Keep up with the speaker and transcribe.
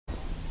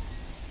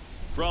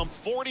From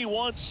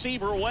 41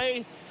 Seaver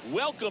Way,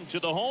 welcome to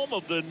the home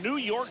of the New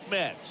York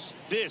Mets.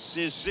 This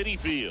is Citi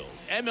Field.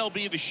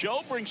 MLB The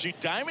Show brings you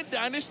Diamond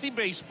Dynasty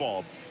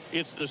Baseball.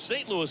 It's the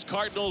St. Louis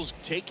Cardinals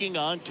taking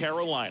on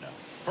Carolina.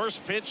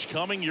 First pitch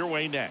coming your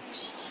way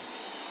next.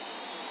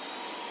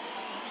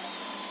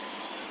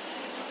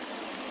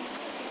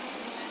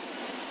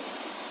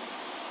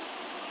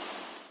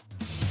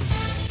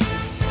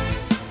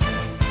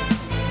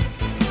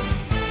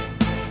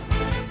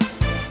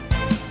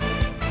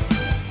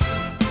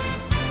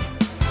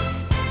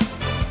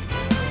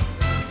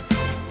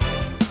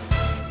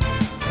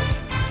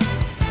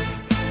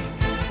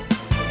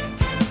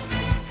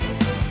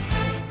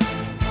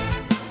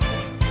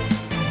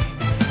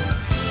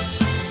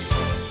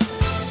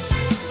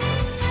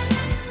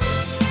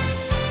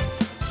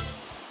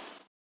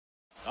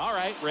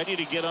 Ready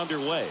to get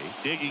underway.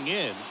 Digging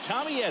in,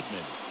 Tommy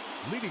Edman.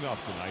 Leading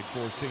off tonight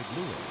for St.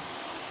 Louis,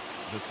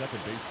 the second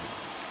baseman,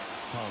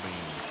 Tommy.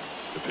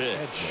 The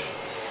pitch.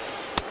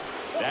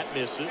 That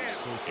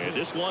misses. And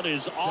this one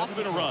is off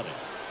and running.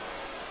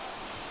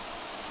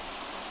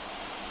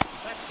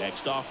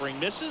 Next offering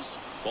misses.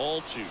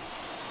 Ball 2.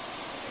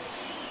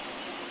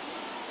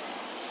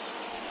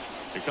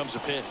 Here comes a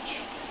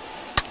pitch.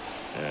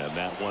 And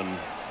that one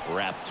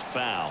wrapped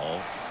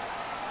foul.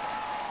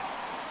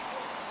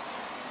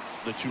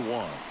 The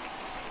 2-1.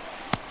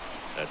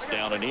 That's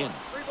down and in.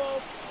 3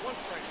 balls, 1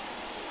 strike.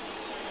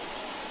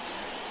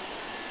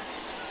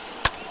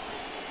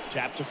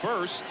 Tap to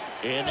first,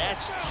 and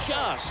that's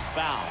just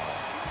foul.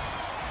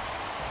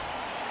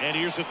 And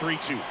here's a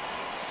 3-2.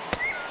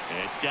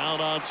 And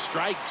down on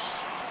strikes.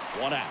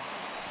 1 out.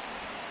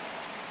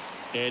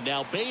 And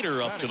now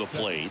Bader up to the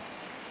plate.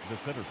 The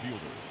center fielder,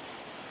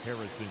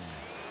 Harrison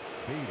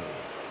Bader.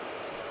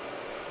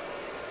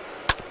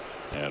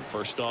 And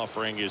first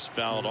offering is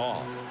fouled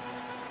off.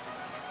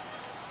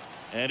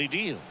 And he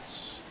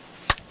deals.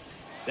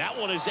 That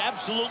one is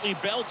absolutely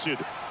belted.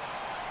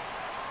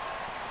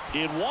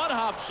 In one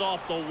hops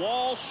off the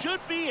wall.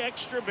 Should be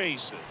extra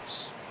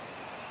bases.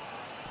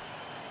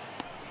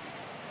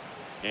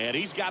 And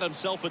he's got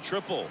himself a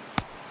triple.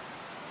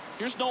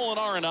 Here's Nolan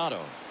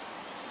Arenado.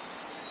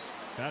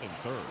 Batting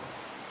third,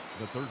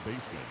 the third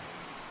baseman,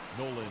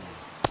 Nolan.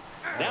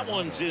 That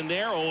one's in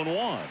there,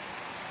 0-1.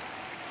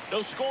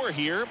 No score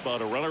here,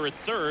 but a runner at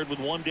third with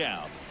 1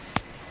 down.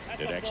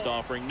 The next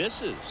offering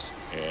misses,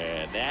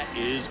 and that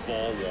is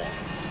ball 1.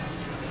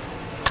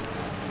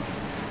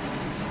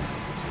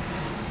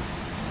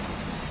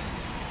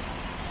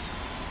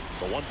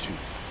 The 1-2.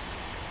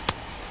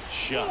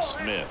 Just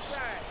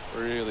missed.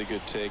 Really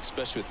good take,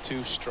 especially with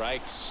 2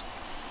 strikes.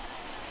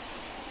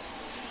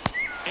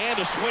 And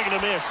a swing and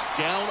a miss.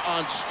 Down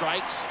on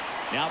strikes.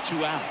 Now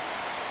 2 out.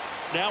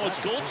 Now it's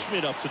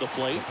Goldschmidt up to the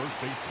plate. The first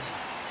baseman,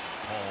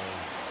 Paul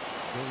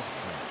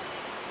Goldschmidt.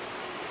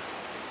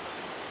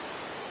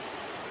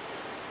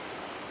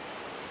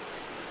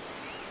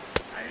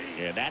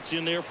 And that's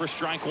in there for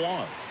strike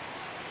 1.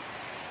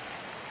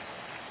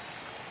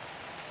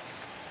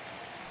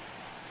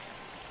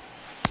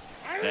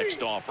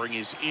 Next offering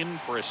is in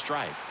for a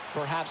strike.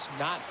 Perhaps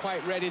not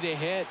quite ready to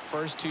hit.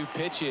 First 2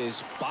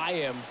 pitches by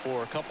him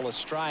for a couple of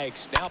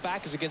strikes. Now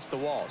back is against the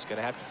wall. He's going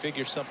to have to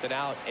figure something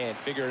out and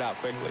figure it out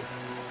quickly.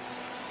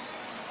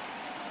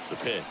 The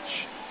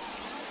pitch.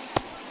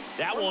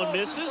 That one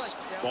misses.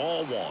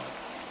 Ball 1.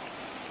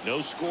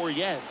 No score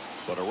yet,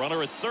 but a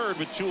runner at third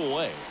with 2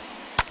 away.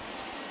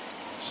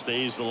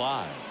 Stays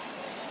alive.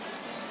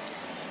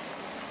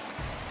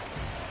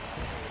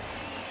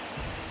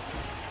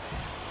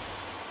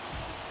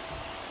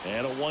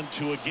 And a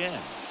 1-2 again.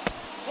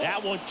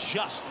 That one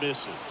just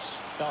misses.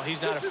 Well,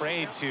 he's not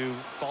afraid to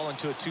fall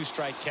into a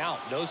 2-strike count.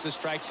 Knows the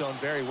strike zone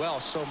very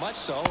well. So much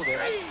so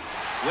that.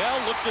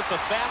 Well, looked at the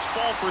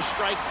fastball for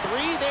strike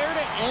 3 there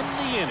to end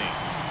the inning.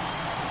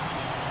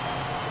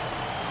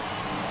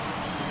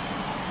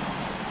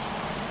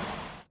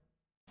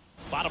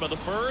 Bottom of the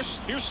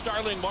first. Here's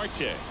Starling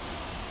Marte.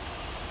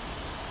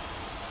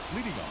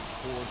 Leading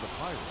off for the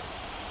Pirates,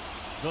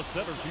 the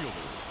center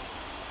fielder,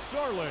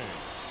 Starling.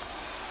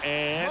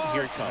 And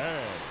here it comes.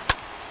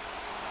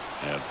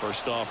 And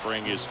first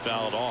offering is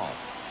fouled off.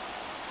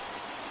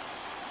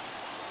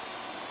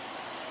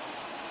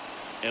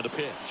 And a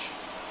pitch.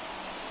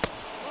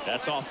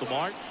 That's off the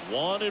mark.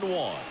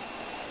 1-1.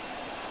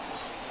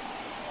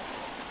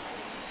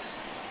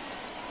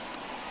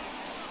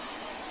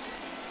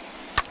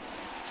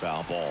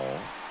 Foul ball.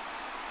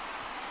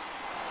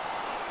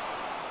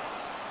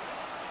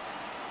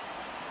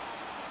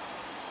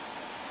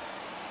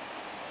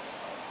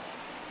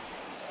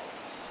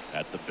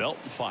 At the belt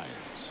and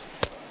fires.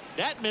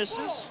 That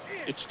misses.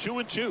 It's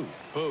 2-2.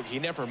 Boog, he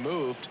never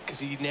moved because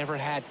he never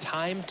had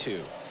time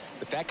to.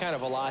 With that kind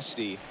of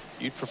velocity,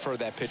 you'd prefer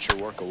that pitcher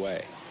work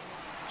away.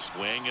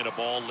 Swing and a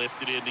ball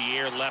lifted in the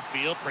air left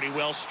field. Pretty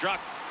well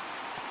struck.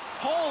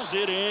 Pulls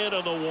it in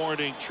on the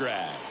warning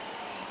track.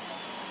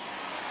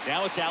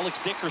 Now it's Alex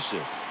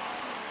Dickerson.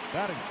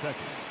 Batting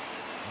second,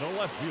 the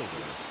left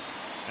fielder,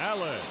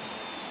 Alex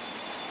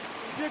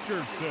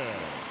Dickerson.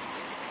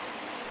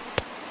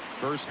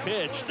 First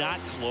pitch, not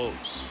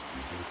close.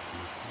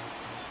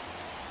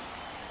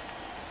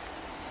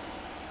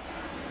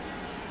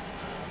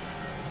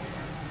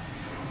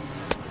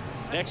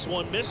 Next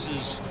one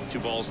misses. 2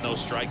 balls, no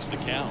strikes, the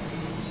count.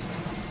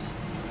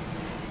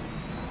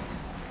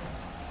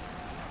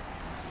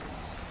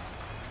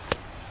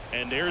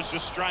 And there's the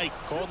strike.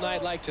 Cold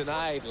night like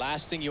tonight,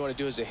 last thing you want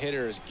to do as a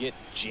hitter is get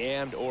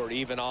jammed or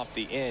even off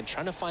the end.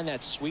 Trying to find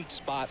that sweet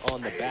spot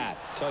on the bat.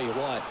 Tell you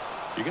what,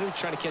 you're going to be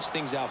trying to catch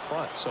things out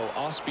front, so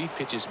off-speed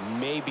pitches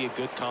may be a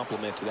good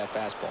complement to that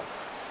fastball.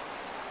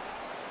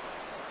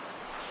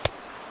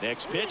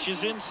 Next pitch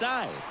is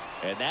inside,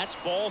 and that's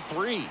ball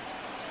 3.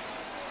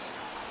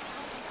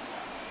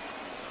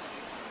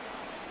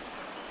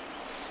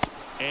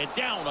 And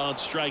down on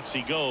strikes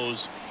he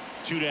goes.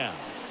 2 down.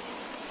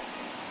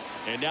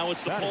 And now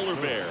it's the polar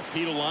bear,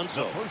 Pete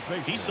Alonso.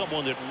 He's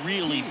someone that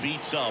really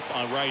beats up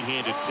on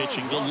right-handed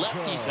pitching. The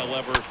lefties,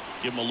 however,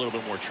 give him a little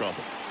bit more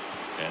trouble.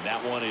 And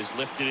that one is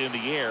lifted in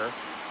the air.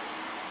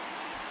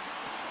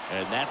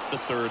 And that's the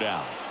 3rd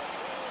out.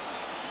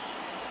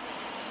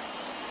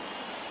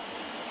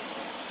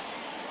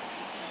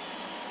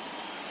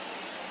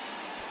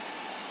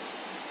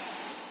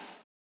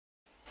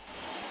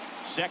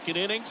 Second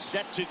inning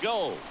set to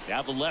go.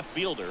 Now the left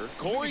fielder,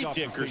 Corey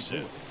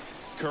Dickerson.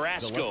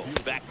 Carrasco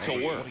back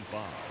to work.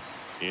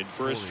 In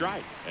for a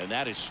strike, and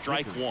that is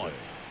strike 1.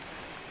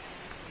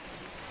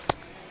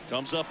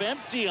 Comes up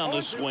empty on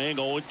the swing.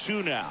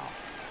 0-2 now.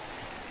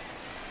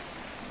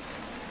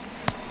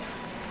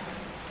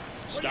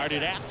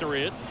 Started after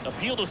it.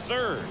 Appeal to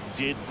third.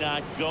 Did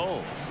not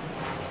go.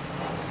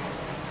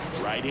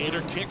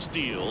 Right-hander kick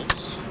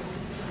steals.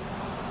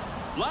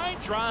 Line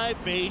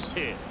drive, base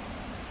hit.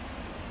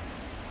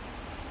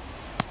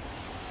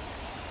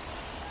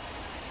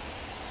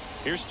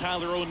 Here's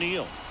Tyler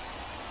O'Neill.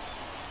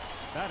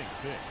 Batting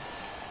 6,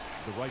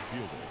 the right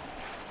fielder,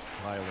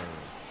 Tyler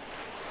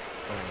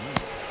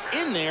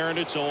O'Neill. In there, and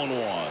it's 0-1.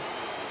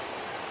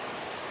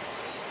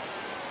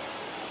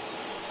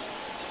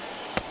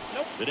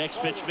 Nope. The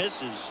next pitch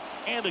misses,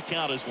 and the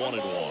count is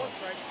 1-1.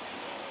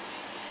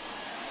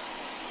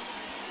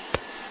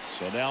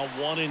 So now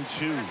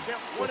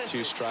 1-2. With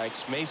 2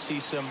 strikes. May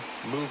see some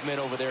movement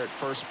over there at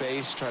first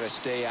base. Try to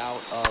stay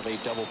out of a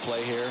double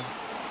play here.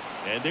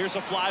 And there's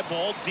a fly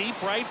ball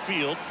deep right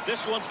field.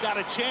 This one's got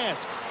a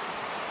chance.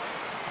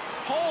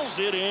 Pulls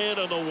it in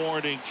on the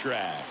warning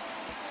track.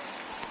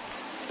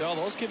 Well,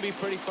 those can be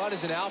pretty fun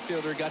as an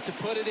outfielder. Got to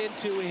put it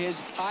into his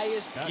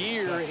highest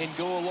gear and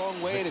go a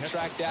long way to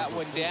track that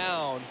one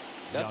down.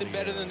 Nothing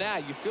better than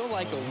that. You feel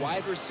like a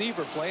wide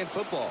receiver playing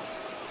football.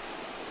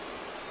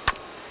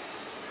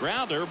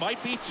 Grounder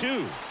might be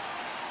 2.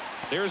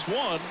 There's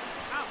 1.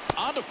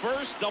 On to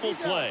first, double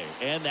play.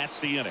 And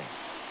that's the inning.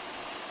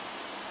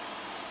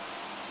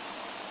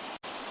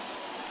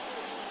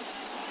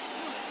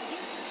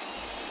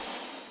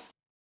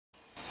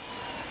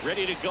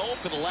 Ready to go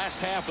for the last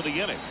half of the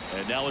inning.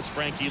 And now it's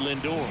Frankie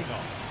Lindor.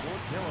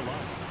 North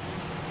Carolina,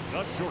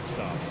 the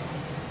shortstop,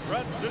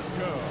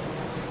 Francisco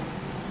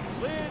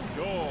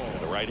Lindor. And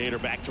the right-hander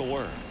back to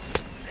work.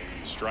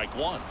 Strike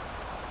 1.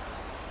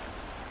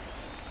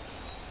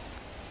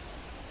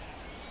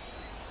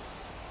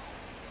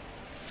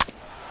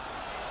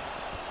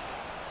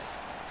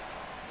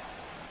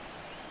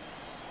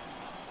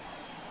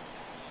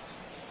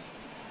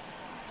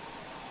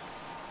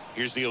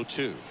 Here's the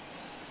 0-2.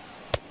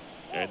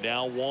 And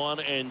now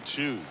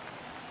 1-2.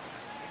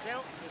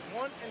 Count is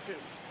 1-2.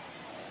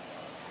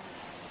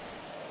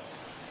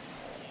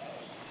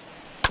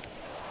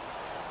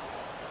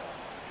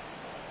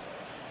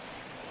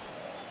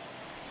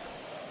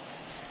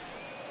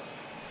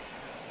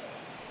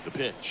 The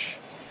pitch.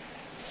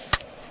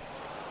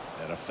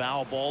 And a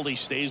foul ball. He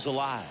stays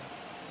alive.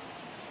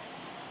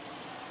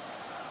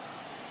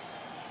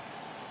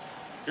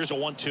 Here's a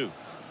 1-2.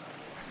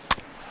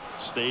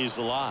 Stays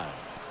alive.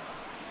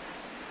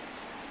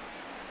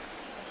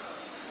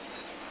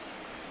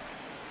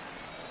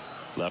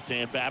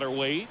 Left-hand batter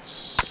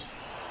waits.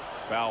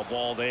 Foul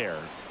ball there.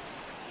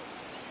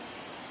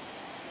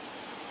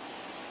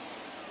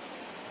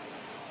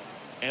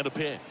 And a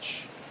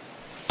pitch.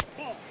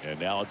 And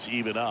now it's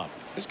even up.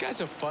 This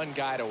guy's a fun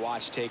guy to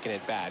watch taking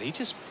at bat. He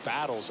just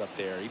battles up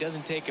there. He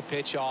doesn't take a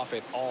pitch off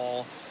at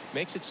all.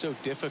 Makes it so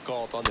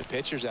difficult on the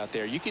pitchers out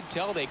there. You can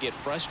tell they get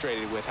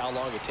frustrated with how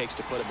long it takes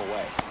to put him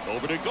away.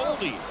 Over to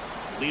Goldie.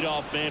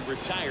 Leadoff man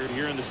retired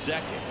here in the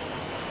second.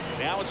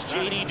 Now it's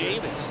J.D.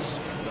 Davis.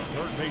 The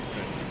third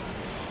baseman,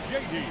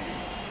 J.D.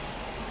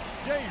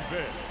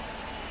 Davis.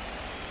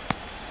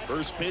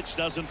 First pitch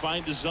doesn't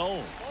find the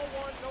zone.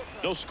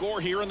 No score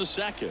here in the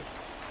second.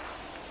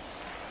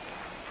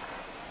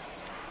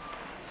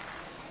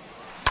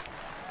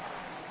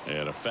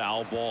 And a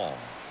foul ball.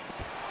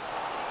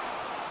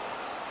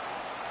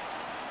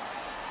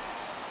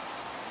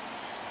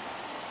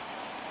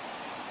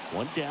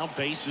 One down,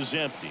 base is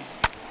empty.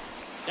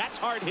 That's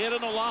hard hit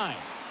on the line.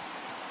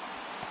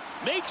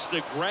 Makes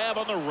the grab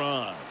on the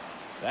run.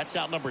 That's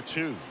out number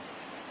 2.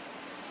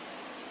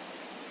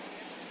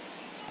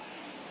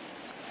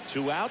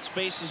 2 outs,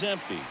 base is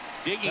empty.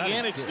 Digging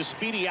in, it's the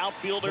speedy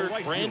outfielder,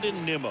 right Brandon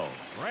fielder. Nimmo.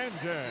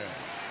 Brandon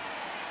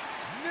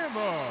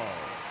Nimmo.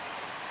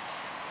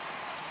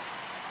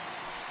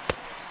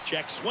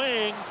 Check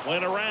swing,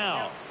 went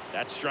around.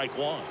 That's strike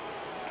 1.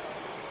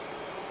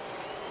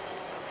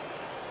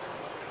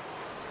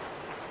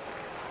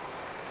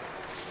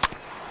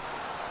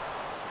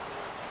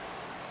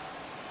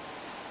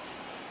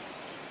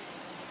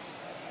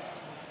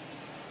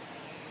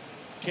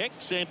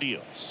 Kicks and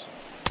deals.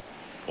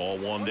 Ball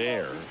 1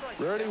 there.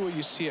 Rarely will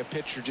you see a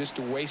pitcher just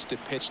waste a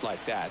pitch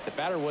like that. The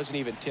batter wasn't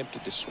even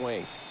tempted to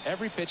swing.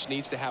 Every pitch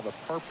needs to have a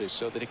purpose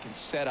so that it can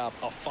set up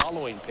a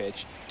following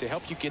pitch to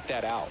help you get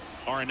that out.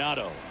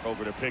 Arenado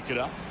over to pick it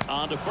up.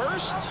 On to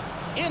first.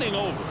 Inning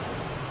over.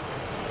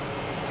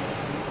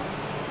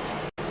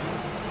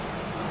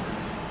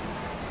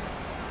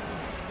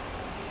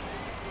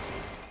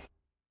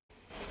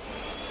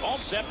 All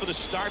set for the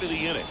start of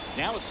the inning.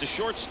 Now it's the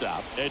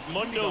shortstop,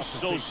 Edmundo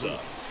Sosa.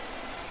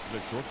 The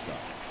shortstop.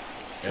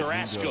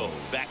 Carrasco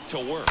Edmundo back to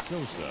work.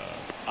 Sosa.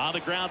 On the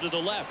ground to the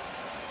left.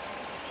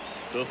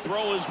 The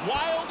throw is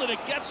wild and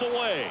it gets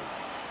away.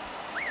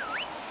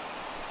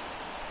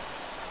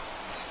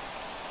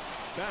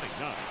 Batting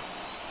 9.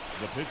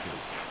 The pitcher,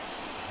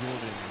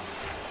 Jordan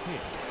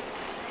Hicks.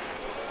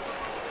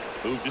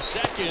 Move to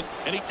second,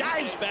 and he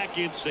dives back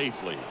in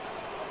safely.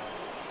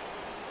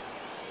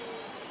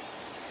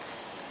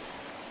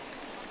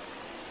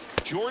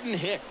 Jordan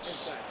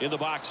Hicks in the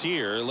box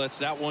here lets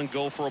that one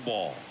go for a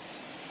ball.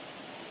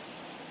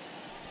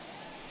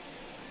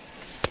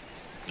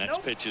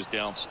 Next pitch is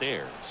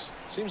downstairs.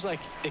 Seems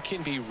like it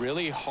can be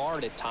really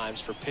hard at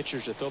times for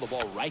pitchers to throw the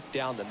ball right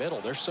down the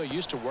middle. They're so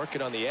used to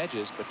working on the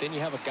edges, but then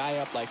you have a guy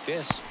up like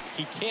this.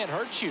 He can't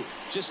hurt you.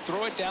 Just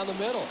throw it down the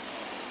middle.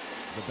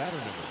 The batter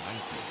number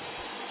 19,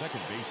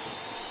 second baseman,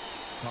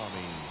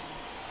 Tommy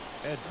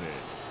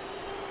Edman.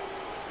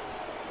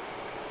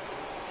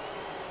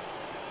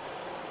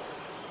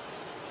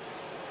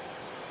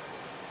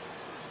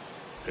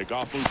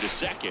 Pickoff move to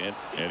second,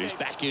 and he's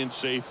back in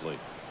safely.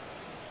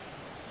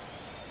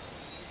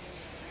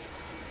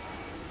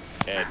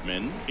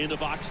 Edman in the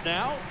box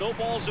now. No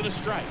balls and a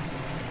strike.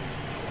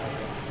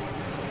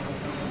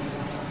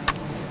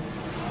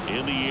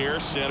 In the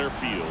air, center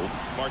field.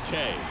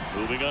 Marte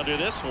moving under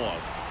this one.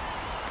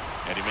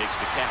 And he makes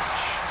the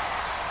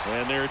catch.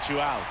 And there are 2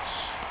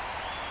 outs.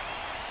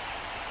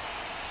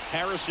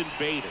 Harrison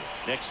Bader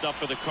next up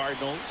for the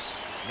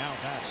Cardinals. Now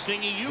that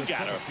Singy, you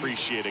got to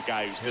appreciate a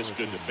guy who's this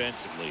good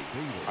defensively.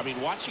 I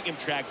mean, watching him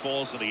track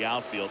balls in the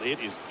outfield, it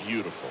is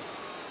beautiful.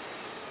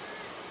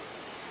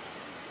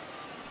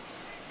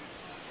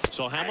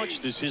 So how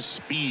much does his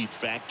speed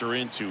factor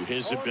into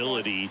his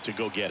ability to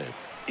go get it?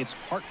 It's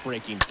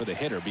heartbreaking for the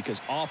hitter because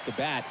off the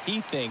bat,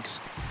 he thinks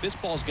this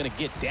ball's going to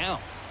get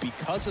down.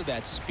 Because of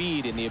that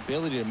speed and the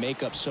ability to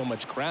make up so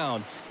much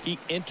ground, he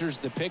enters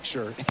the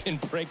picture and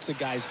breaks a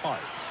guy's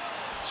heart.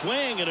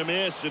 Swing and a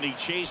miss, and he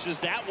chases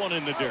that one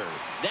in the dirt.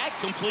 That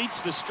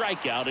completes the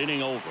strikeout.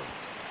 Inning over.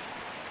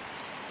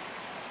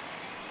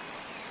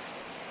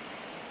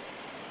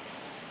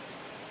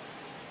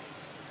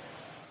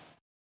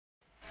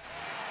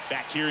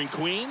 Back here in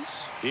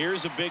Queens,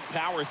 here's a big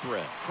power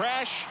threat.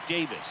 Crash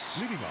Davis.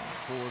 leading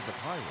off for the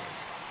Pirates,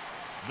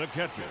 the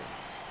catcher,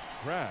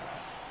 Crash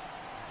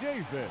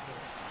Davis.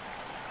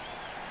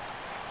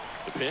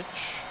 The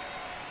pitch.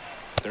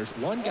 There's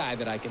one guy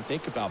that I can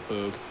think about,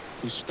 Boog,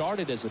 who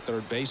started as a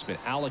third baseman,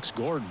 Alex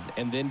Gordon,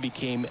 and then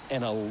became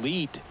an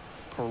elite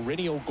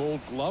perennial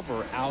Gold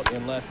Glover out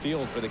in left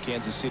field for the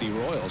Kansas City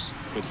Royals.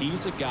 But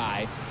he's a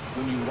guy,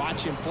 when you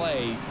watch him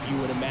play, you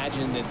would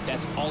imagine that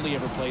that's all he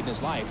ever played in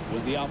his life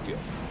was the outfield.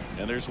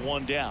 And there's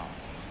one down.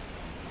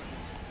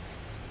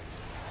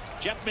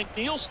 Jeff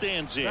McNeil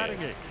stands in.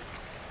 Batting 8,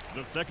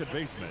 the second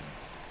baseman.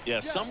 Yeah,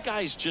 some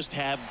guys just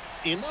have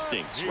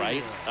instincts,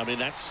 right? I mean,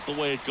 that's the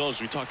way it goes.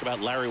 We talk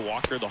about Larry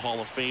Walker, the Hall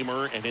of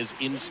Famer, and his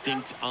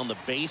instinct on the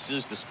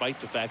bases, despite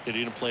the fact that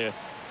he didn't play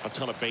a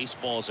ton of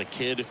baseball as a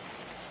kid.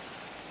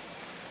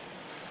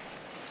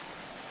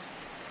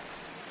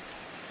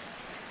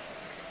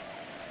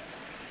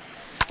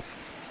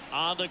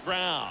 On the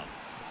ground,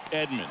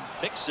 Edman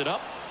picks it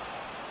up,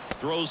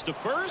 throws to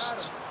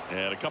first,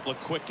 and a couple of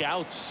quick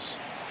outs.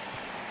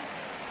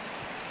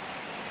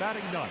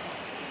 Batting 9,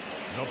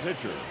 the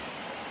pitcher,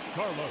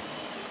 Carlos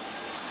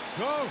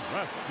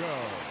Carrasco.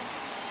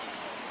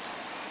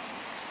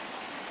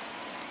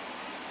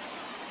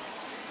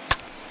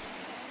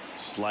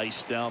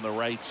 Slice down the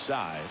right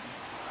side.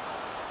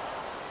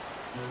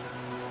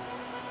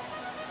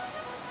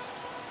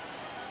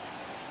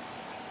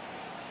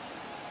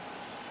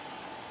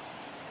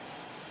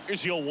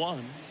 Here's your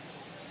 1.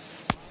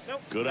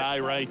 Nope. Good eye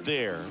right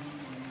there.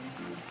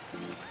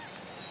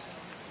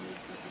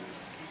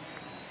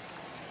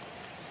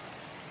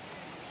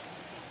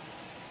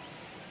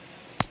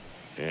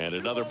 And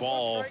another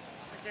ball.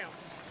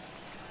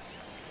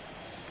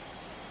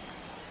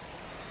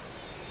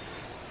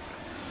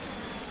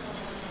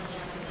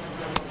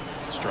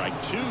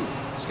 Strike 2.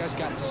 This guy's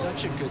got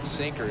such a good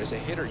sinker. As a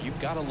hitter,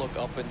 you've got to look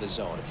up in the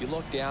zone. If you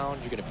look down,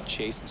 you're going to be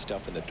chasing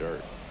stuff in the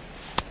dirt.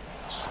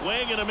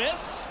 Swing and a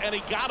miss, and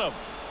he got him.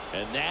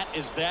 And that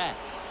is that.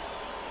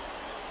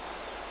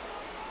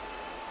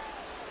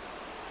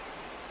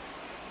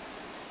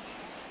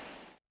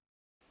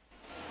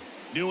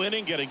 New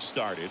inning getting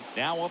started.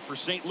 Now up for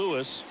St.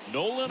 Louis,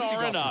 Nolan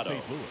Arenado.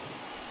 St. Louis,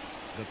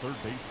 the third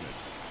baseman,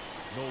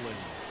 Nolan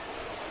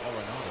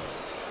Arenado.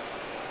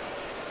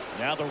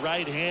 Now the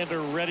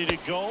right-hander ready to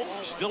go.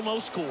 Still no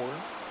score.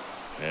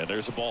 And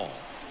there's a ball.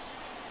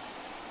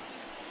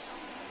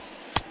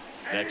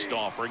 Next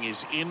offering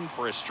is in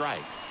for a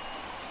strike.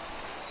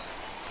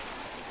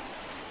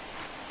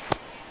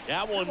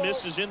 That one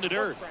misses in the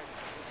dirt.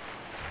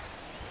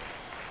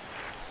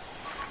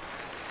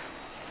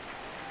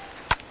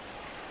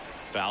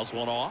 Fouls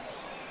one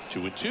off.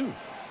 2-2.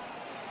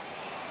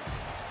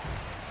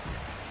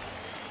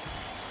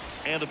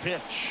 And a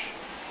pitch.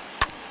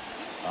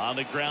 On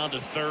the ground to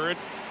third.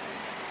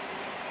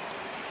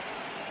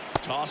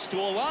 Toss to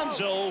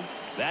Alonso.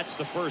 That's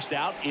the first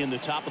out in the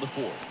top of the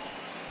fourth.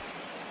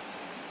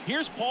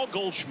 Here's Paul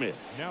Goldschmidt.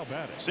 Now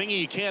batting. Singing,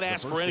 you can't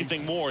ask for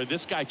anything more.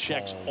 This guy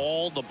checks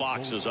all the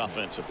boxes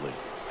offensively.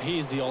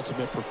 He's the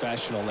ultimate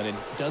professional, and it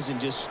doesn't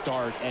just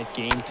start at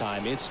game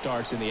time. It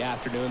starts in the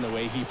afternoon, the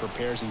way he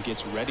prepares and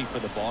gets ready for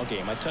the ball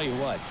game. I tell you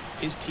what,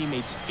 his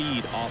teammates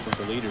feed off of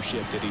the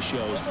leadership that he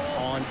shows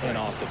on and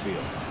off the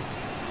field.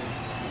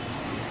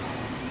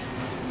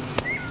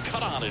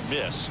 Cut on and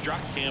miss.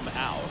 Struck him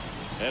out.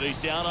 And he's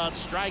down on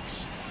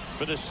strikes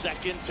for the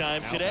second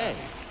time today.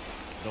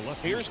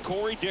 Here's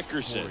Corey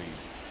Dickerson.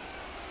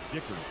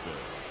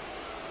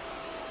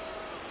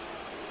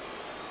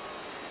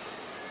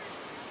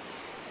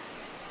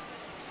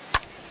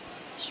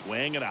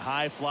 Swing and a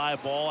high fly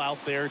ball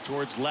out there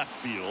towards left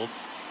field.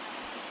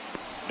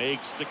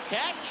 Makes the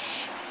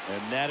catch,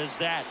 and that is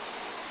that.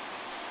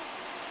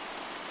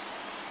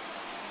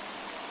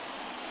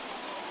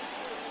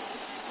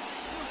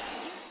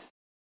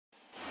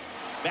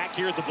 Back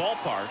here at the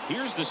ballpark,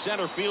 here's the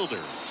center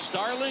fielder,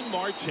 Starling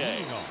Marte.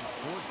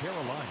 For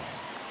Carolina,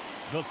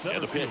 the center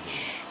And a pitch.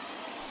 fielder,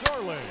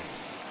 Starling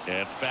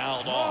And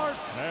fouled off.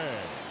 Marte.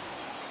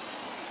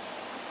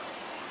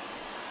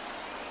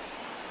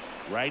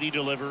 Righty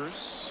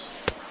delivers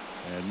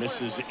and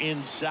misses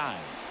inside.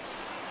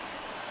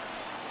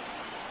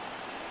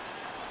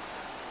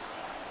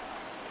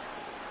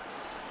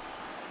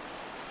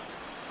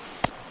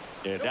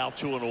 And now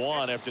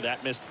 2-1 after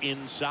that missed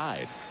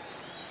inside.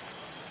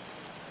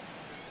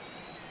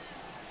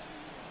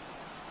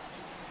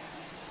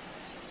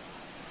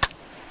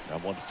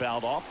 That one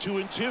fouled off.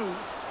 2-2.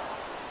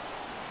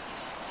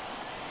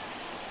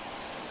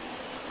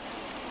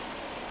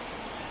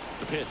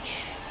 The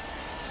pitch.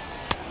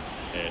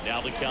 And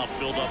now the count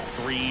filled up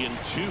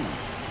 3-2.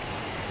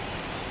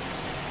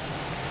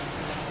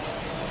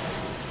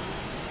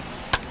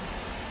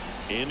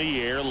 In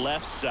the air,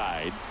 left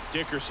side.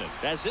 Dickerson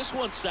has this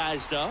one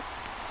sized up.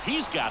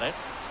 He's got it.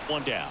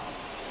 One down.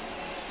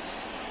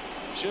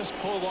 Just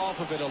pulled off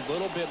of it a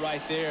little bit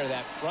right there.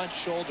 That front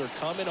shoulder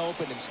coming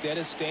open instead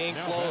of staying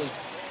closed.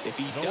 If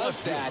he does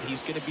that,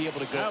 he's going to be able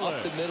to go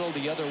up the middle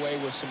the other way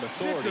with some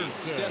authority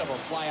instead of a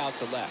fly out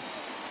to left.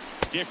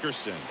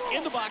 Dickerson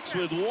in the box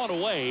with one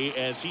away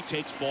as he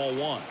takes ball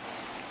one.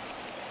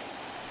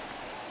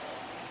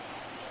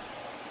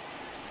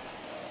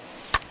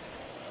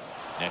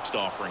 Next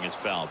offering is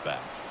fouled back.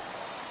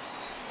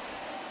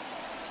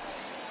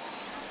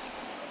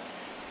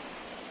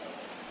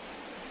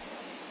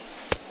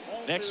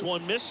 Next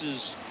one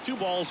misses. 2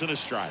 balls and a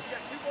strike. Yeah,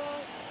 2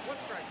 balls, 1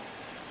 strike.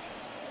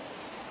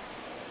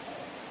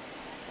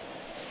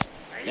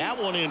 That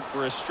one in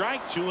for a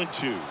strike.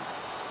 2-2.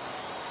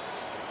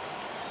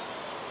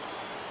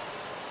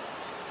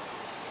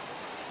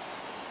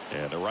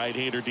 And the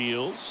right-hander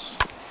deals.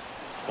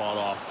 Fought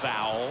off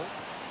foul.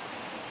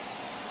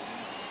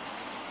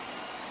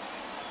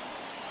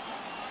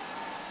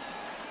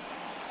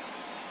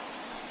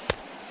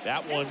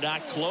 That one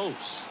not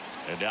close.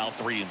 And now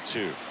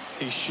 3-2.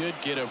 He should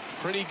get a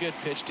pretty good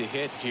pitch to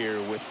hit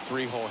here with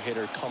 3-hole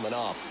hitter coming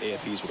up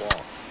if he's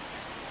walked.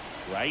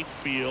 Right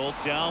field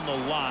down the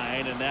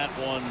line, and that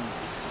one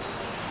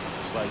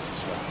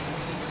slices foul.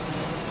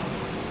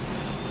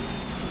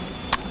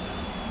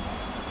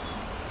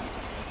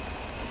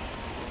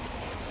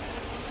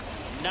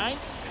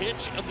 Ninth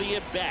pitch of the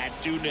at-bat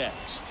due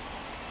next.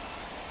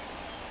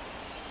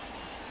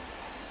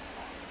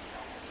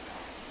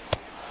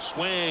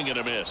 Swing and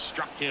a miss.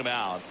 Struck him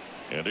out.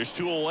 And there's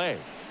 2 away.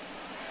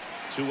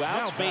 2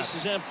 outs, base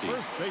is empty.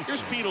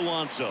 Here's Pete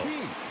Alonso.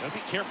 Now be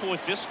careful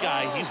with this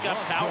guy. He's got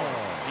power.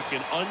 He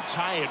can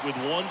untie it with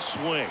one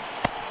swing.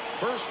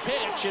 First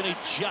pitch, and he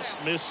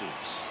just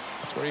misses.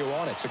 That's where you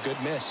want it. It's a good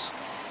miss.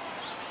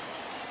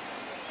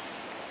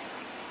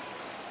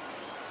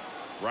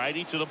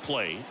 Righty to the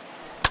plate.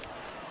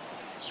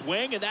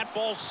 Swing, and that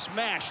ball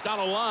smashed on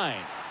a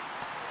line.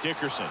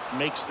 Dickerson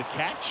makes the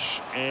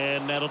catch,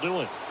 and that'll do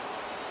it.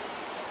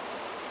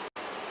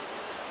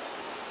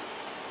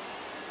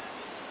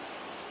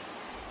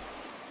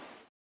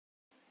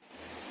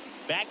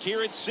 back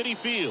here at Citi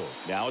Field.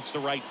 Now it's the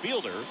right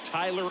fielder,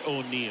 Tyler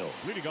O'Neill.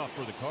 Leading off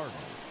for the Cardinals,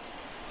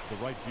 the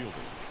right fielder.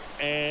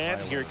 And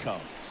Tyler here it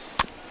comes.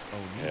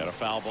 O'Neill. And a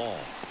foul ball.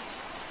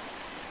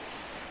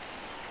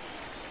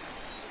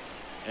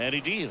 And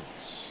he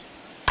deals.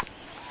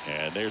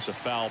 And there's a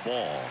foul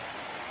ball.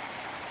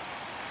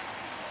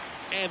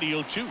 And the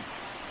 0-2.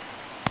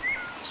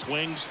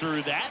 Swings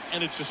through that,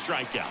 and it's a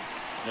strikeout.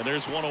 And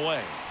there's one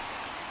away.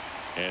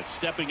 And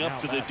stepping up Now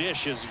to back. the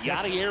dish is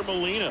Yadier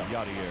Molina.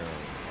 Yadier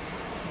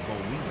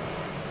Molina.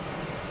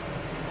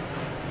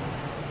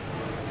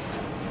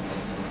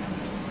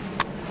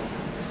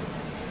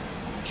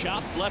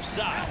 Chopped left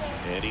side.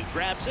 And he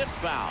grabs it,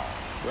 foul.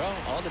 Well,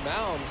 on the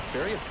mound,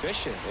 very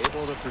efficient,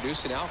 able to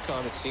produce an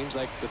outcome, it seems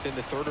like, within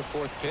the third or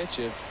fourth pitch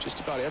of just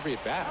about every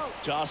at-bat.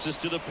 Tosses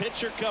to the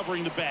pitcher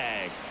covering the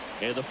bag.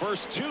 And the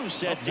first two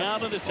set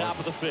down in the top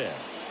of the fifth.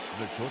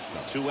 The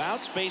shortstop. 2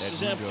 outs, base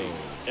is empty.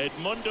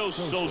 Edmundo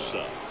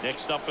Sosa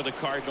next up for the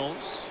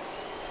Cardinals.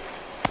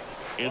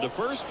 And the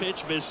first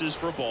pitch misses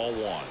for ball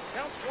 1.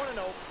 Count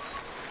 1-0.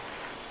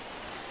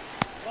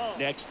 Ball.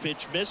 Next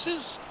pitch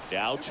misses.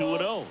 Now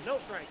 2-0. No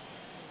strike.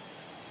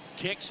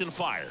 Kicks and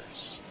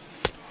fires.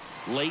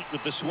 Late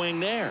with the swing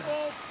there. 2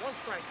 balls, 1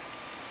 strike.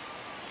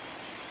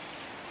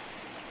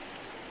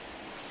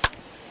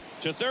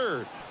 To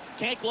third.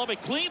 Can't glove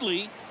it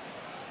cleanly.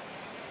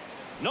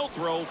 No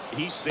throw.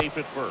 He's safe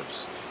at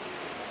first.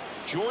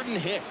 Jordan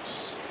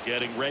Hicks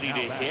getting ready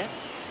Now to back, hit.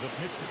 the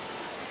pitcher,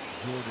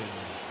 Jordan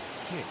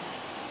Hicks.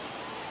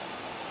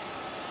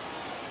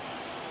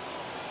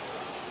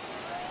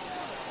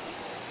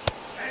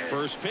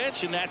 First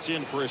pitch, and that's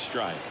in for a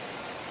strike.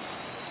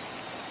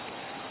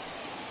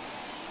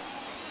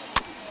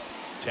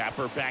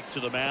 Tapper back to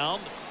the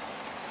mound.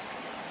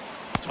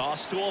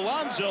 Toss to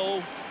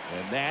Alonso.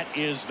 And that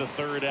is the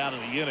third out of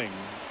the inning.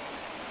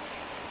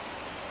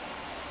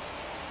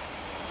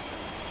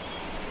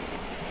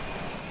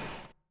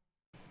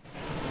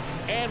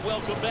 And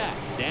welcome back.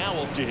 Now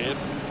up to him,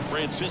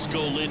 Francisco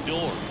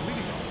Lindor.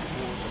 Leading off for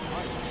the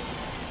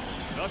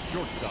Pirates, the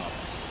shortstop,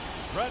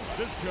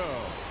 Francisco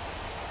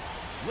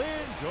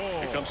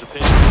Lindor. Here comes a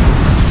pitch.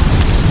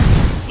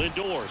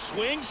 Lindor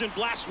swings and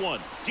blasts one.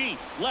 Deep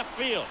left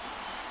field.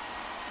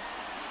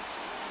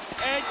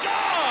 And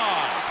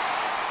gone!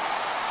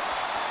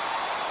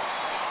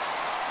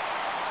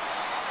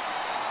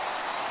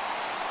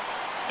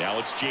 Now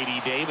it's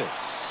J.D.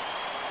 Davis.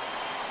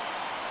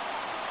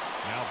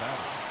 Now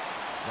batting,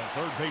 the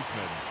third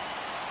baseman,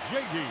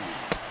 J.D.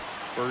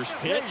 First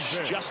pitch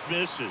Davis. just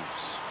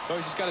misses. Well,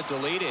 you just got to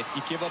delete it.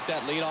 You give up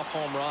that leadoff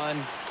home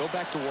run, go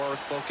back to work,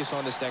 focus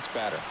on this next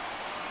batter.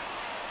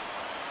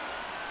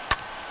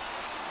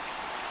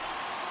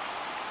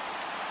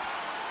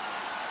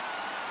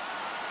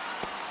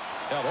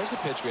 Now, there's a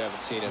pitch we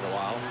haven't seen in a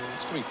while.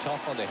 It's going to be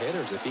tough on the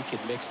hitters if he can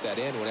mix that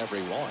in whenever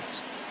he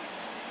wants.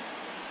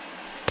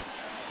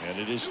 And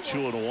it is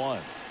 2-1.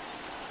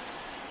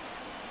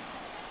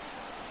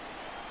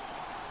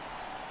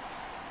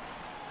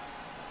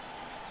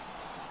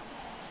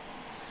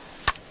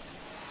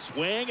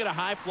 Swing and a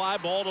high fly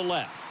ball to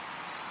left.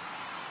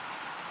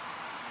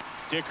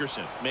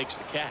 Dickerson makes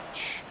the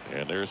catch.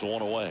 And there's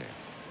one away.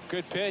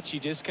 Good pitch. He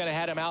just kind of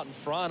had him out in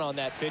front on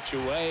that pitch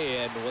away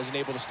and wasn't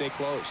able to stay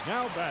close.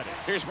 Now batting,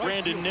 Here's right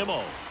Brandon fielder,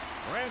 Nimmo.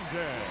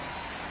 Brandon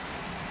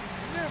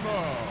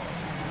Nimmo.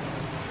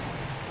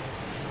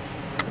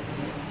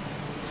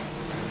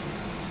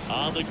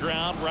 On the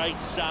ground,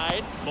 right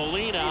side.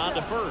 Molina on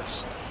to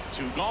first.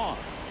 2 gone.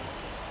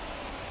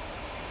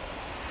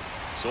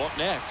 So up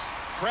next,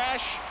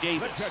 Crash The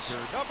Davis.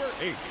 catcher, number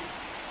 8,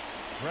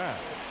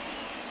 Crash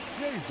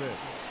Davis.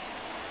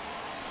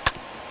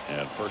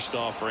 And first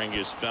offering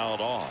is fouled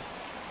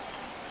off.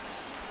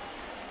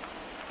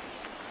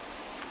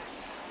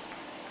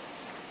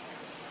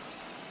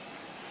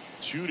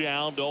 Two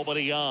down,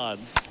 nobody on.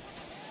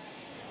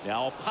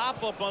 Now a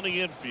pop up on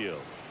the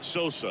infield.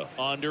 Sosa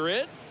under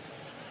it.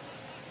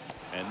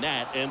 And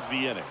that ends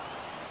the inning.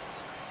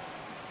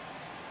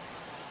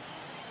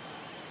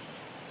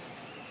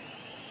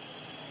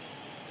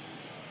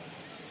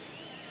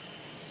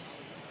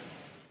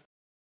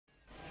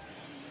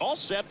 All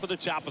set for the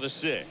top of the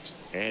 6th.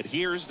 And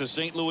here's the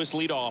St. Louis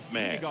leadoff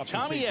man, Leading off for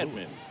Tommy St.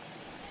 Louis, Edman.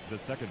 The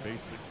second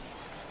baseman,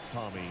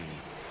 Tommy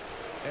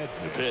The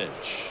Edman.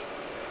 pitch.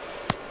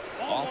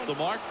 Ball Off 1. the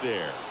mark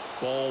there.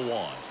 Ball 1.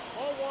 Ball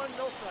 1,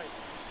 no strike.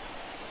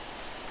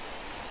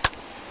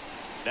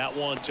 That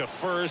one to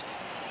first.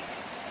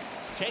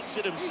 Takes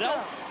it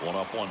himself. 1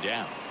 up, 1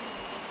 down.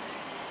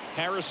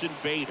 Harrison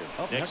Bader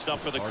Up next up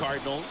for the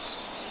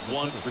Cardinals.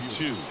 1 for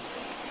 2.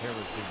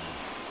 Harrison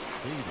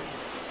Bader.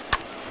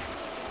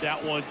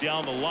 That one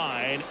down the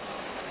line.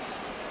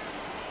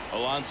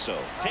 Alonso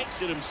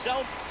takes it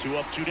himself. 2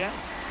 up, 2 down.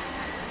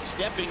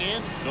 Stepping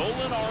in,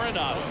 Nolan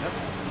Arenado.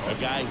 A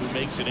guy who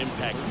makes an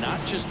impact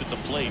not just at the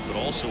plate, but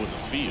also in the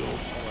field.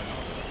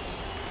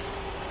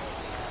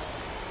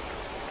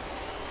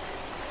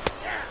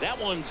 That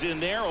one's in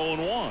there,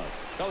 0-1.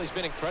 Well, he's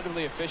been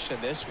incredibly efficient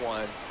in this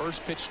one.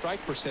 First pitch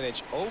strike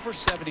percentage over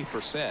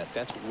 70%.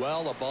 That's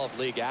well above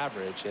league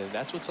average, and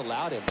that's what's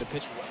allowed him to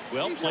pitch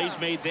well. Well, plays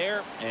made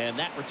there, and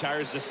that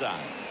retires the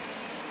side.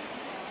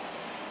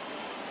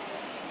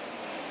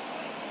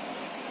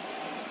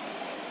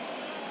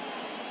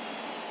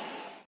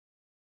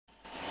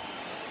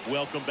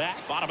 Welcome back.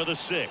 Bottom of the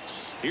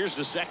 6th. Here's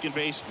the second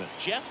baseman,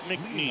 Jeff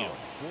McNeil.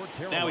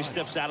 Now he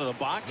steps out of the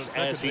box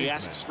as he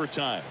asks for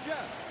time.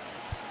 Jeff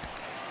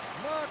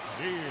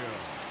McNeil.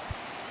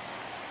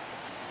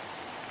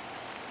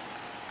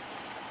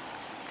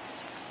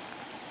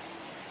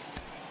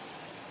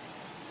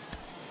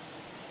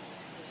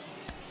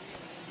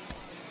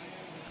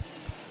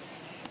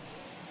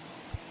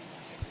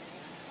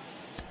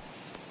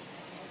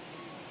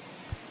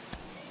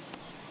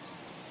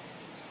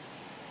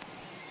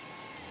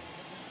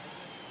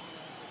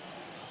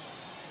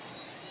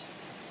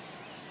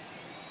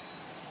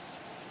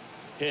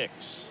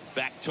 Hicks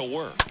back to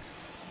work.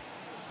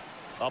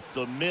 Up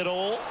the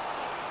middle.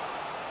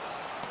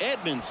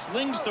 Edmonds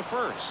slings to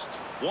first.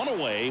 One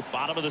away,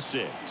 bottom of the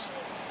 6th.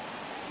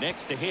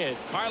 Next to hit,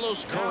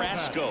 Carlos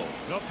Carrasco.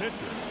 The pitcher,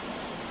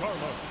 Carlos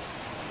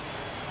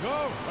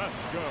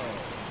Carrasco.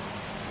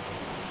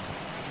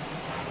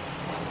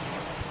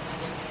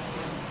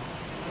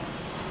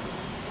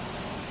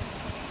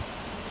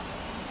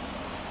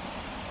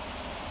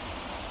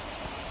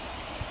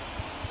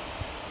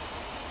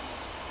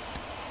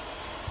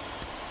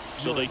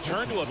 So they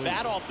turn to a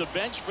bat off the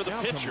bench for the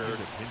pitcher,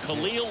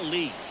 Khalil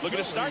Lee. Looking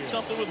to start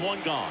something with one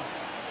gone.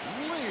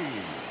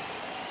 Lee.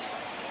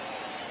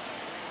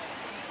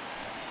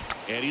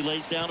 And he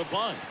lays down a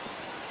bunt.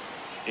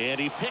 And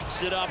he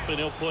picks it up, and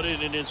he'll put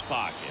it in his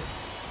pocket.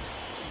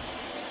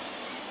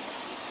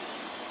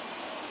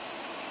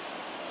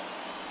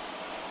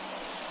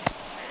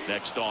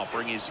 Next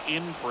offering is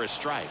in for a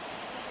strike.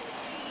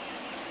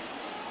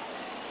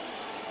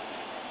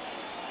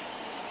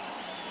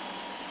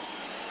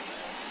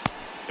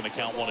 Going to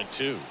count 1 and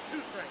 2.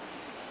 2 strikes.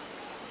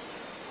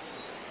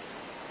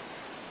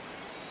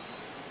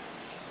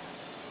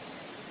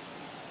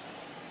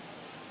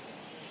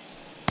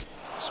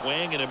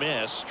 Swing and a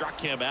miss. Struck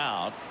him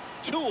out.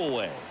 2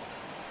 away.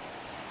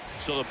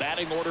 So the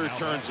batting order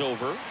turns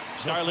over.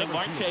 Starling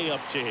Marte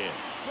up to hit.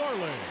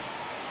 Starling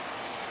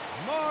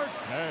Marte.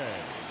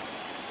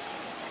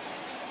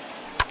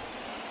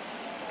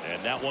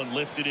 And that one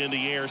lifted in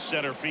the air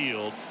center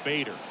field.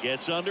 Bader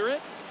gets under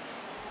it.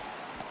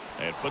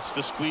 And puts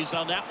the squeeze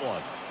on that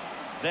one.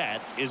 That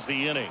is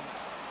the inning.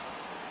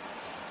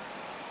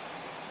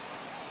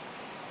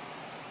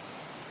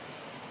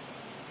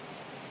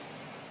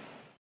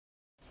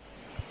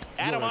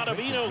 Adam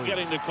Ottavino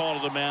getting the call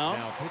to the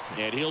mound.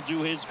 And he'll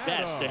do his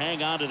best to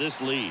hang on to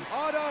this lead.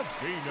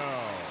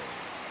 Ottavino.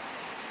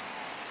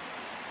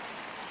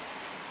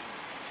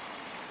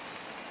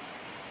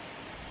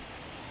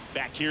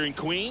 Back here in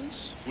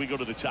Queens, we go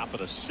to the top of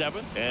the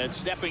 7th. And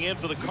stepping in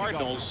for the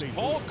Cardinals,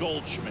 Paul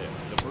Goldschmidt.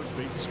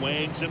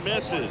 Swings and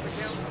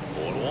misses.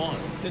 0-1.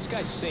 This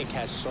guy's sink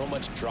has so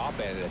much drop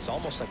in it, it's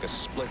almost like a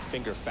split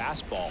finger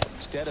fastball.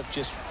 Instead of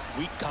just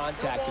weak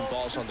contact and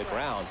balls on the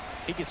ground,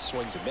 he gets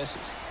swings and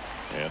misses.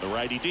 And the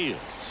righty deals.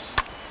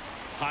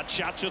 Hot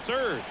shot to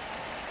third.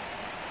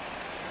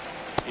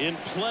 In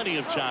plenty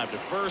of time to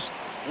first.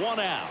 1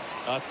 out.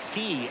 A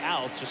key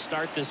out to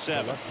start the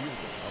 7th.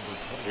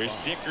 Here's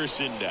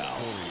Dickerson now.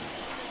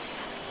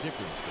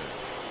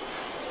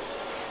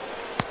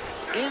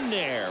 In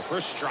there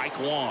for strike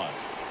 1.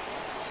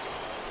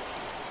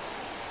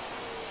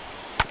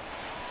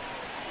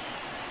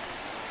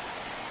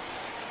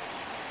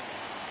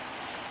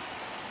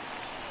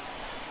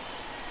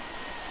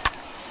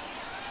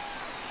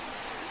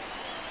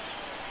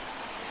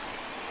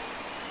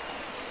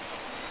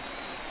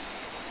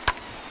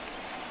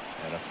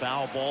 And a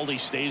foul ball, he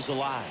stays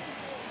alive.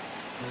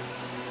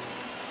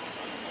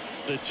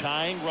 The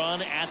tying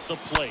run at the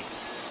plate.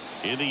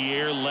 In the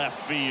air left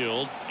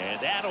field. And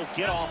that'll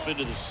get off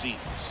into the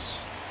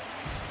seats.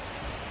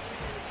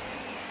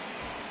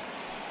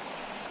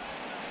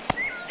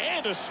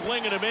 And a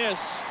swing and a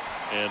miss.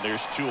 And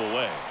there's 2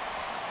 away.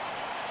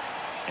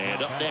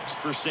 And up next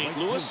for St.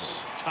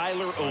 Louis,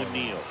 Tyler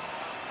O'Neill.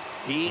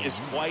 He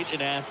is quite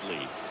an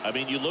athlete. I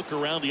mean, you look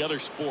around the other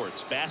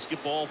sports,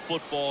 basketball,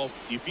 football,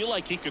 you feel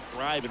like he could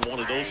thrive in one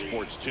of those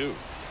sports too.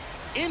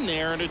 In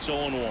there, and it's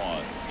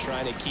 0-1.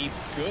 Trying to keep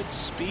good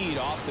speed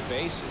off the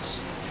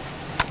bases.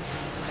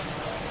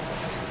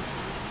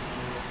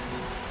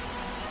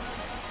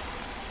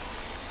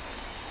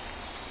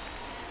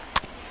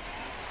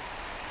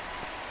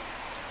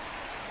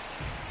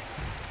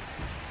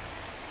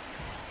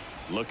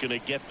 Looking to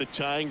get the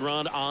tying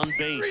run on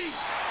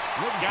base.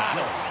 Got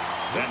him.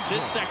 That's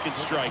his second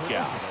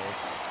strikeout.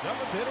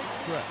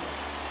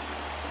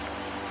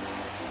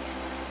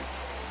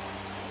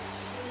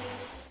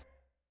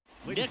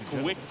 Nick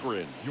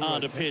Wickgren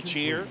on the pitch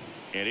here.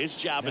 And his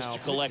job is to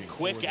collect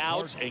quick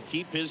outs and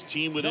keep his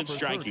team within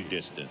striking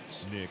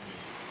distance. Nick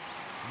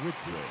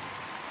Wickgren.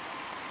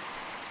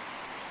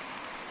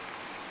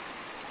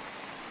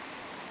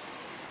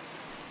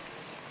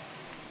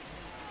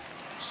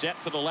 set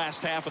for the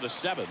last half of the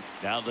 7th.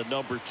 Now the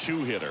number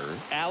 2 hitter,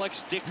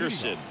 Alex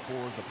Dickerson. For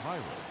the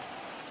Pirates,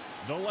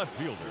 the left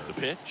fielder. The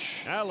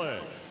pitch.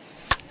 Alex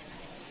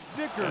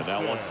Dickerson. And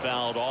that one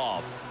fouled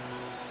off.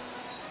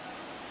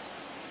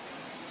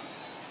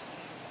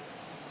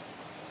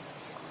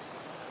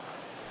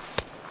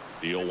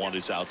 The 0-1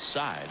 is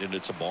outside, and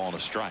it's a ball and a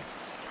strike.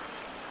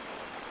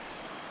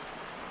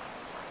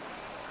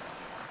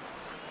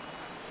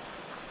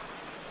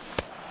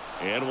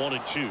 And 1-2.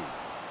 Attempt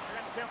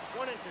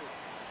 1 and 2.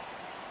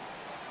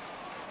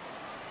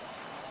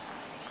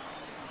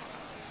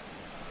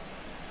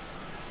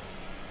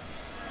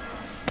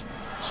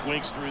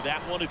 Swings through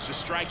that one. It's a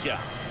strikeout.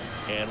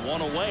 And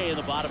 1 away in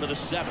the bottom of the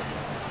 7th.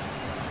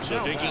 So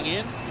Now digging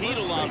in, Pete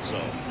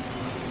Alonso.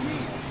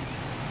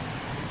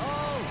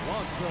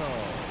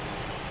 Alonso.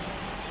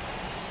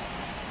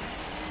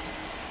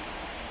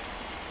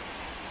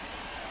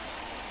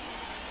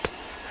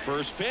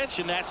 First pitch,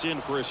 and that's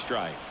in for a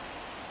strike.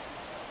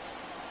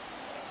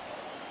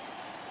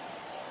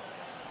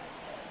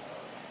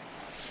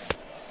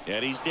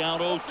 And he's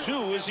down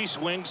 0-2 as he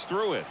swings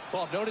through it.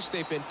 Well, I've noticed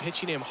they've been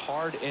pitching him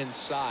hard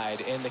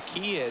inside, and the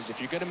key is if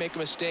you're going to make a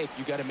mistake,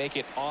 you got to make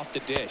it off the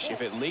dish.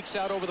 If it leaks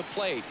out over the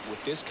plate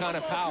with this kind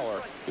of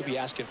power, you'll be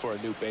asking for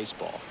a new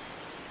baseball.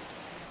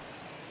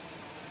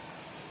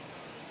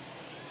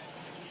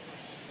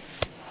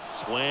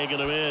 Swing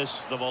and a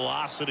miss. The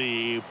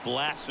velocity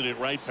blasted it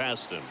right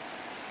past him.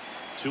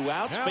 2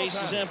 outs, Now base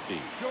is batting,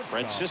 empty. shortstop,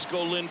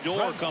 Francisco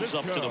Lindor comes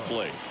up to the Francisco.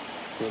 plate.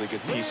 Really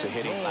good piece of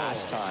hitting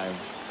last time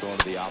going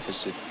to the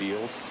opposite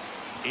field.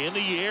 In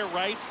the air,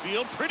 right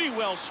field, pretty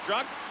well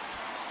struck.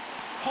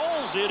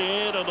 Pulls it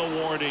in on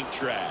the warning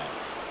track.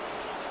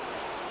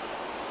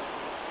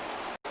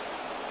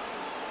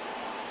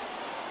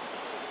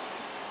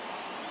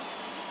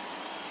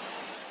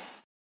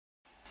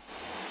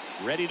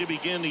 Ready to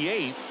begin the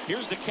 8th.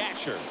 Here's the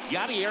catcher,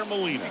 Yadier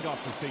Molina. Leading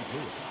off for St.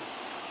 Louis,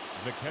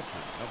 the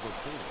catcher, number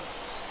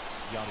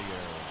 4,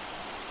 Yadier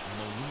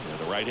Molina.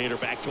 The right-hander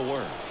back to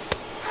work.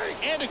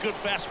 And a good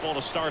fastball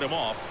to start him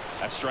off.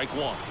 That's strike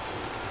 1.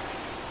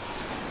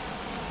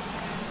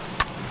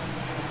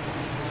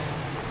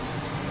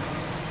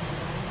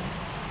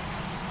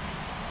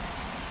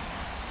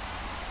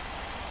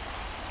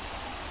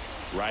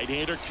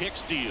 Right-hander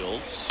kicks,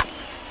 deals.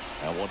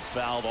 That one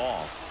fouled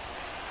off.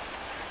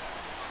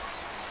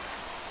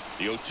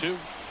 The 0-2.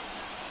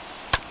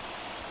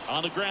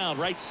 On the ground,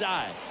 right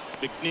side.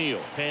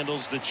 McNeil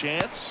handles the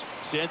chance,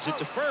 sends it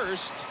to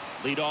first.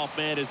 Leadoff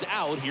man is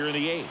out here in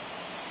the 8th.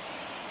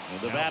 And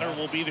the batter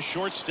will be the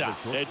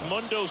shortstop,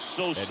 Edmundo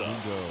Sosa.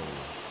 Edmundo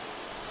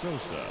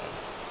Sosa.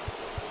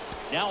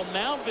 Now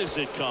mound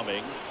visit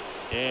coming.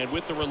 And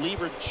with the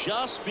reliever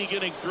just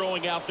beginning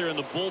throwing out there in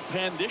the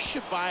bullpen, this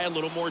should buy a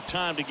little more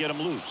time to get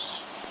him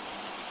loose.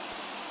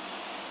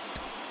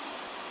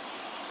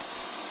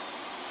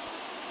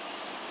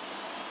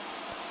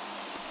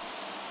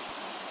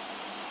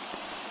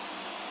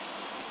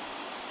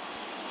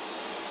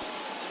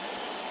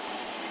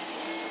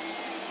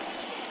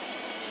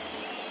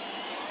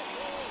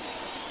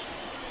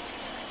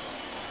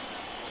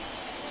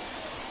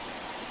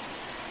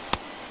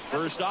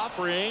 First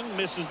offering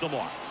misses the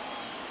mark.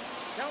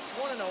 Count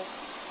 1 and 0.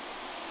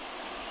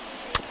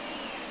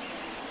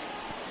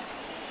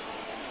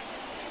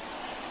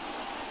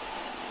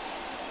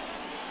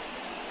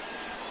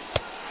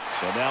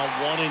 So now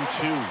 1 and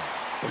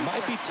 2. It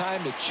might be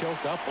time to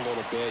choke up a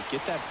little bit,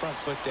 get that front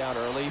foot down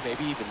early,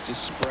 maybe even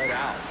just spread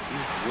out.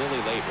 He's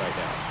really late right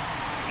now.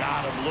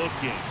 Got him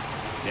looking.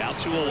 Now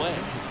 2 away.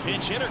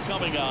 Pinch hitter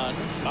coming on.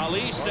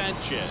 Ali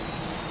Sanchez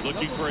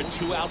looking for a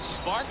 2-out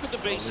spark with the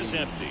bases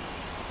empty.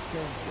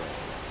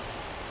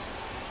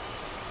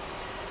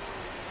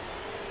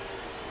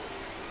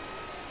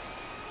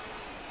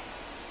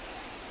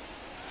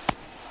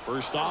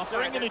 First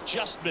offering, and it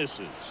just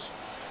misses.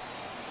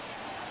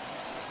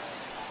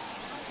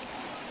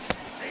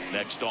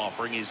 Next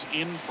offering is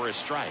in for a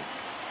strike.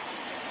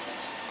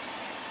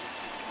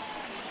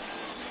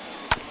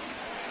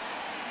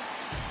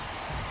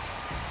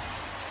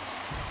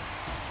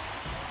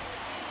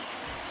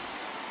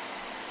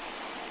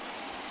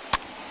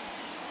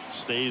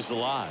 Stays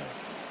alive.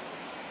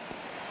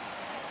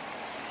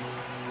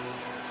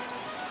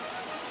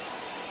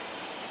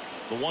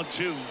 The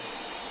 1-2.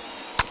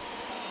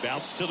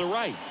 Bounce to the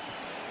right.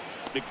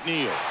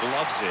 McNeil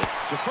gloves it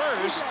to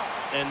first,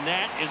 and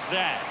that is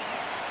that.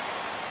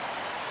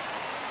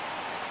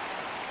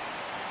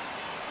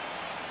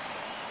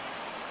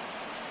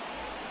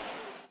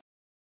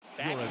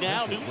 Back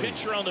now, new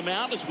pitcher on the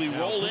mound as we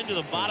roll into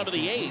the bottom of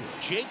the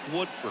 8th, Jake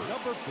Woodford.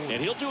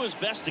 And he'll do his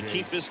best to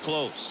keep this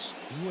close.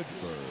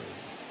 Woodford.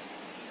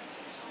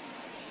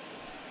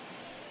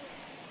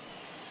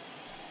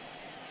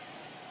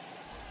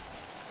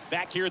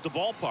 Back here at the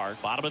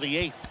ballpark, bottom of the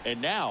 8th.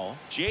 And now,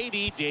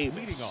 J.D. Davis.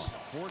 Leading off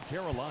for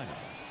Carolina,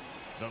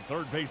 the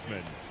third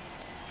baseman,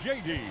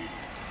 J.D.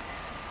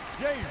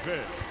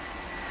 Davis.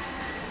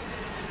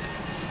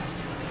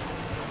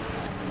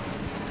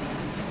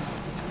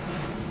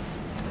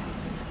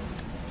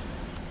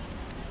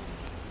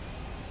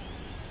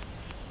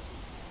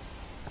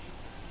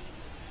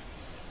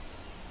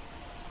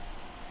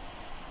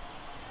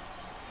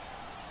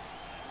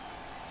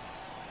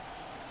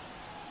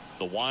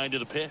 The wind of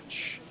the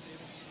pitch.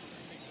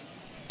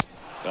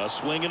 A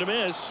swing and a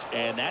miss,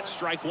 and that's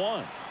strike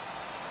one.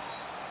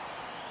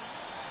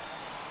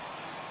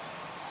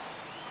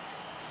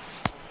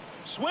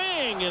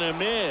 Swing and a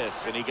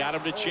miss, and he got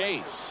him to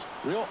chase.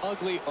 Real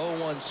ugly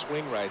 0-1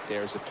 swing right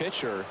there. As a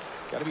pitcher,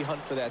 got to be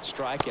hunting for that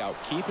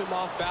strikeout. Keep him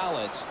off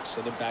balance.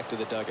 Send him back to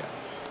the dugout.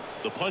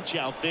 The punch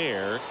out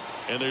there,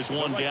 and there's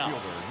one Right down.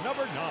 fielder,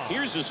 number 9.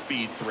 Here's a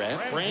speed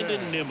threat,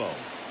 Brandon Nimmo.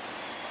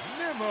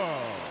 Nimmo.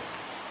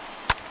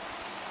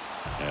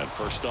 And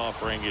first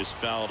offering is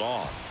fouled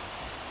off.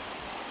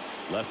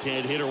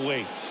 Left-hand hitter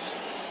waits.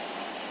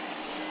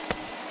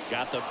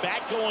 Got the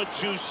bat going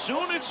too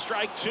soon. It's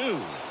strike two.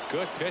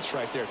 Good pitch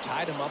right there.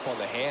 Tied him up on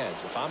the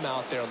hands. If I'm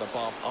out there on the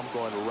bump, I'm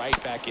going right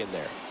back in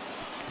there.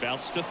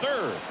 Bounce to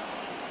third.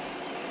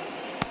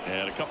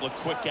 And a couple of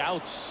quick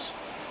outs.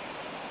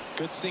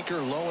 Good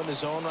sinker low in the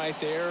zone right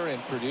there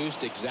and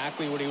produced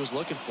exactly what he was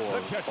looking for.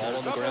 The catcher, Ball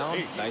on the number ground.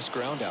 8. Nice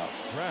ground out.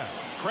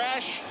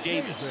 Crash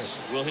Davis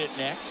will hit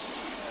next.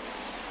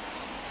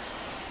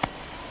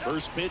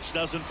 First pitch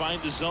doesn't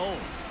find the zone.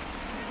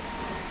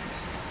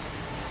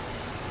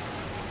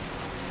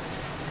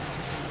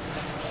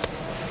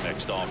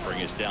 Next offering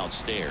is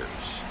downstairs.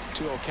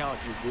 2-0 count.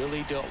 You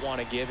really don't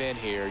want to give in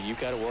here. You've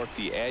got to work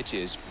the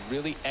edges.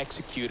 Really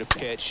execute a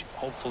pitch.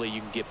 Hopefully you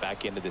can get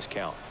back into this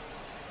count.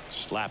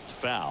 Slapped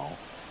foul.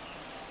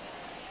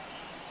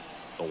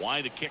 The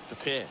wind to kick the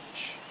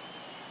pitch.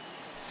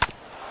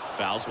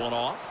 Fouls one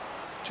off.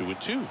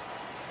 2-2.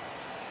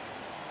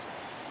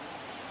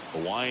 The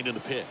wind and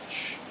the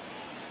pitch.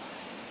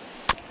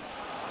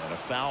 And a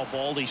foul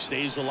ball. He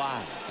stays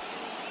alive.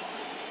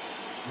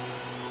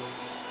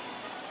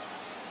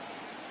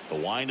 The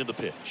wind of the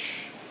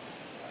pitch.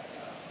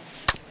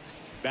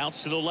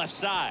 Bounce to the left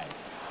side.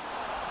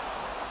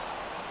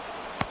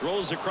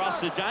 Rolls across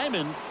the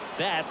diamond.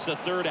 That's the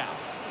third out.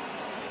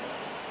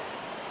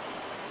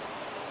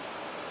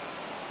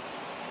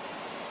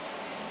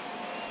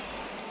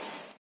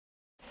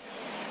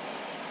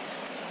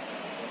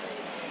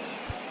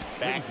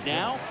 Back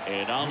now,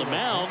 and on the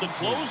mound, the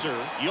closer,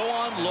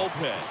 Yohan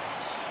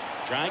Lopez,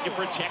 trying to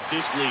protect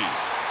this lead.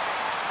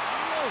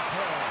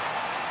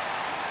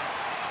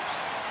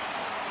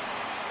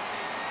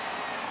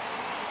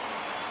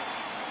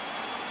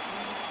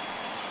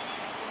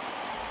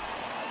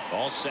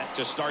 All set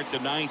to start the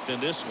ninth in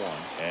this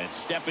one. And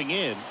stepping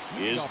in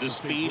is the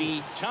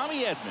speedy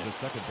Tommy Edman. The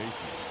second baseman,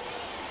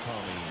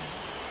 Tommy.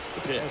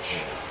 The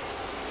pitch.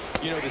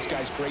 You know, this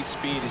guy's great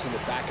speed is in the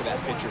back of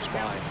that pitcher's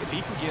mind. If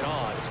he can get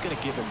on, it's going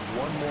to give him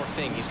one more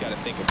thing he's got to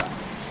think about.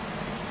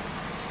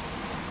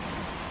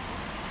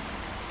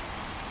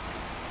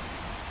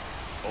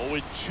 Oh,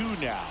 and 2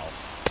 now.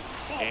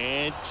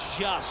 And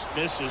just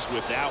misses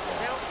with that one.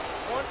 Count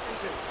 1 and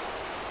 2.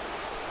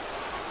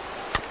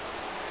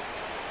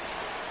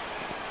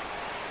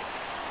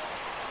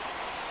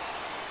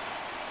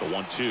 The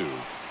 1-2.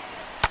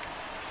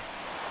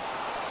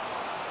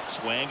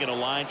 Swing and a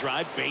line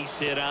drive, base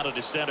hit out of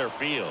the center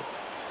field.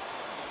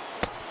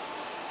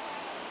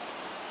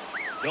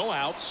 No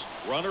outs,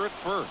 runner at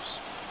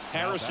first.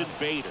 Harrison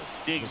Bader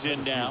digs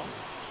in now.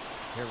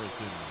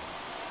 Harrison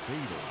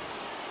Bader.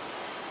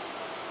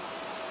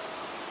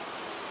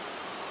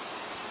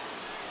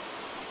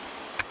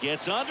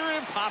 Gets under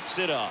and pops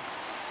it up.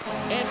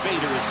 And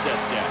Bader is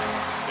set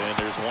down. And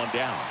there's one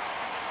down.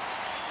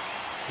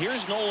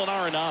 Here's Nolan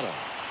Arenado.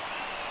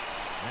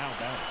 Now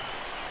batting,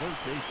 third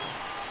baseman,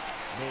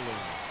 Nolan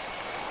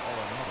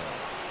Arenado.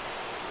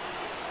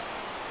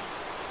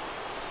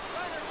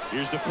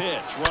 Here's the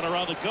pitch. Runner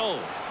on the go.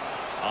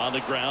 On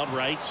the ground,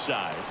 right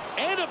side.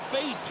 And a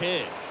base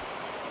hit.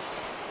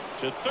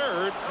 To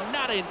third,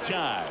 not in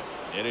time.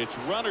 And it's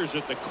runners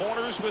at the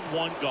corners with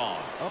one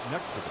gone. Up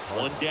next for the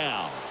Cardinals. One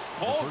down.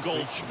 Paul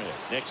Goldschmidt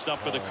next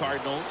up for the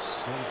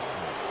Cardinals.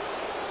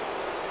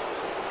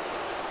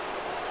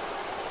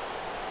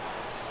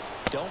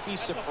 Don't be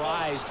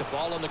surprised to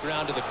ball on the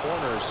ground to the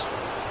corners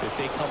that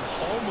they come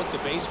home with the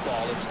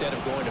baseball instead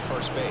of going to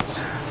first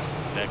base.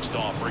 Next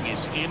offering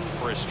is in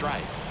for a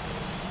strike.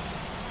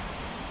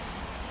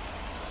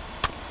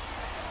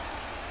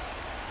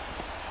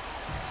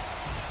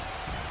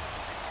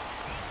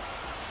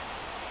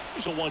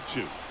 Here's a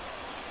 1-2.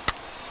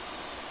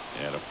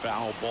 And a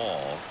foul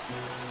ball.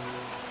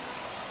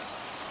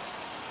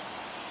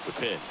 The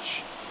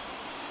pitch.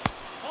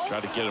 Try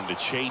to get him to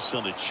chase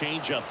on the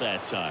changeup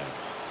that time.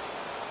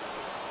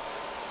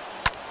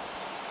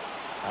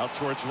 Out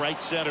towards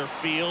right center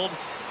field.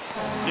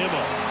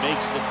 Nimmo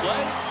makes the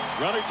play.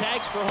 Runner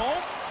tags for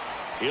home.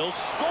 He'll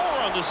score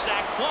on the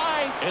sac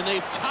fly, and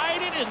they've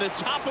tied it in the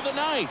top of the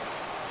ninth.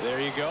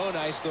 There you go.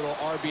 Nice little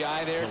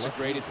RBI there. It's a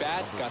great at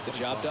bat. Got the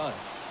job done.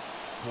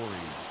 Corey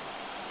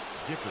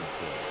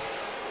Dickerson.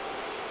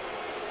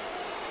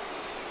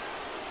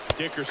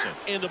 Dickerson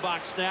in the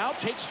box now.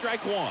 Takes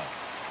strike one.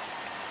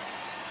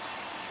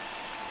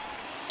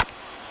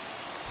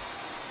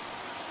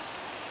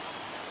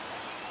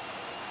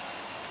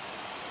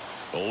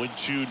 Oh, and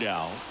 2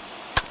 now.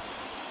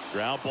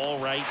 Ground ball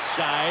right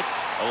side.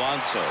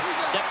 Alonso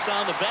steps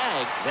on the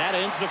bag. That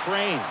ends the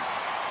frame.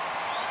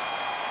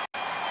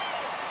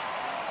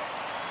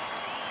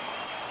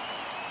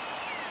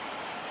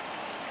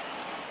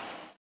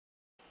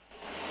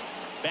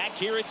 Back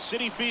here at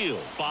Citi Field,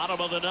 bottom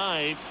of the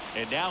ninth,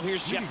 and now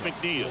here's Jeff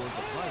McNeil.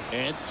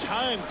 And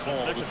time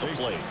called at the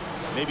plate.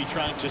 Maybe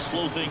trying to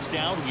slow things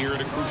down here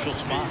at a crucial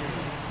spot.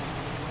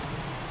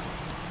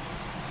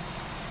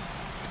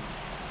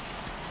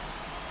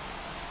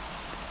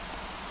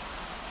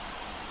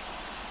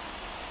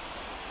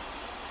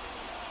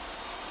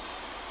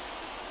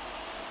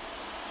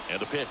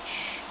 And a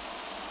pitch.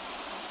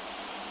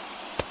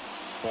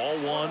 Ball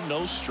one,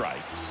 no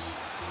strikes.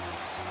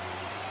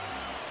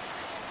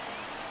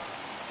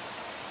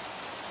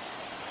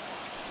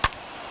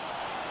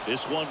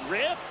 This one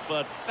ripped,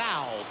 but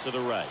foul to the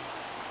right.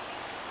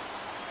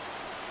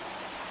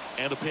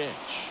 And a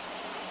pitch.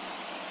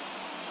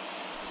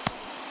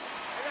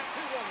 I got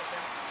 2-1 with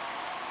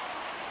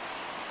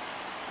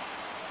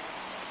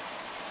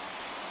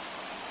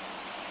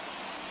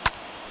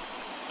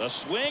them. A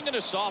swing and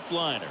a soft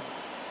liner.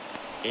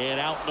 And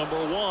out number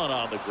one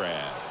on the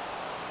grab.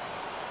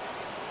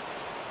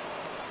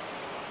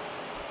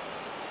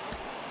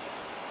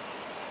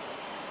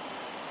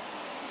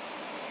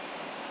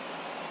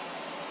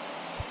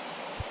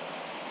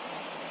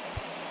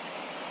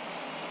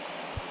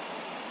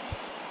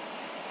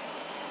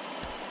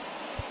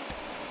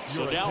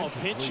 So now a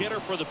pinch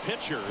hitter for the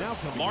pitcher,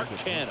 Mark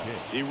Canha.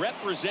 He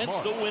represents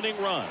the winning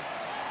run.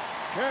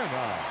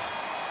 Canha.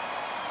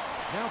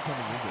 Now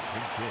coming into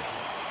pinch hit,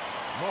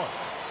 Mark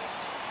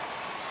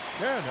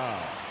Canha.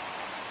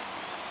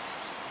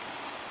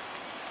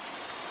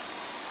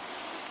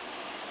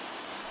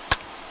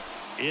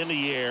 In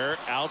the air,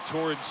 out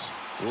towards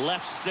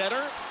left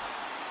center.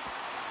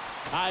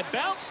 High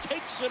bounce,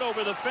 takes it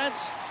over the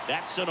fence.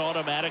 That's an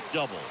automatic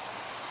double.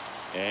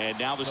 And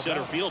now the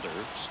center fielder,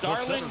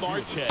 Starling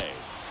Marte.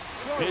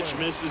 Pitch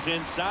misses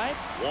inside,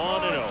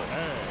 1-0.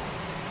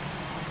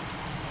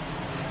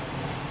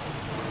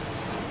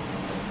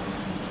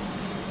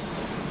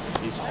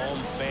 These home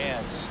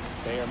fans,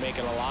 they are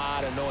making a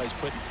lot of noise,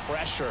 putting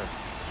pressure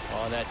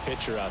on that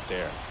pitcher out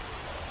there.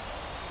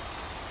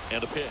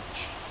 And a pitch.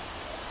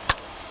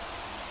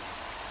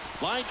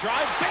 Line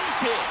drive, base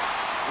hit.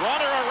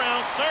 Runner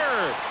around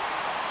third.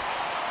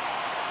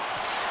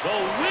 The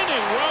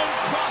winning run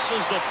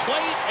crosses the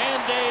plate,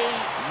 and they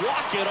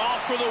walk it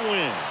off for the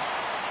win.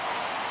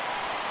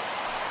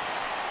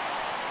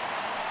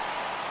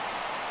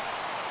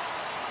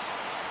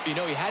 You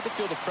know, he had to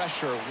feel the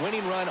pressure.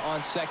 Winning run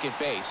on second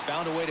base.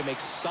 Found a way to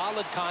make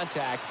solid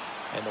contact,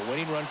 and the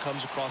winning run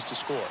comes across to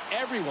score.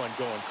 Everyone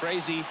going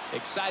crazy.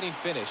 Exciting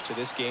finish to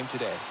this game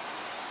today.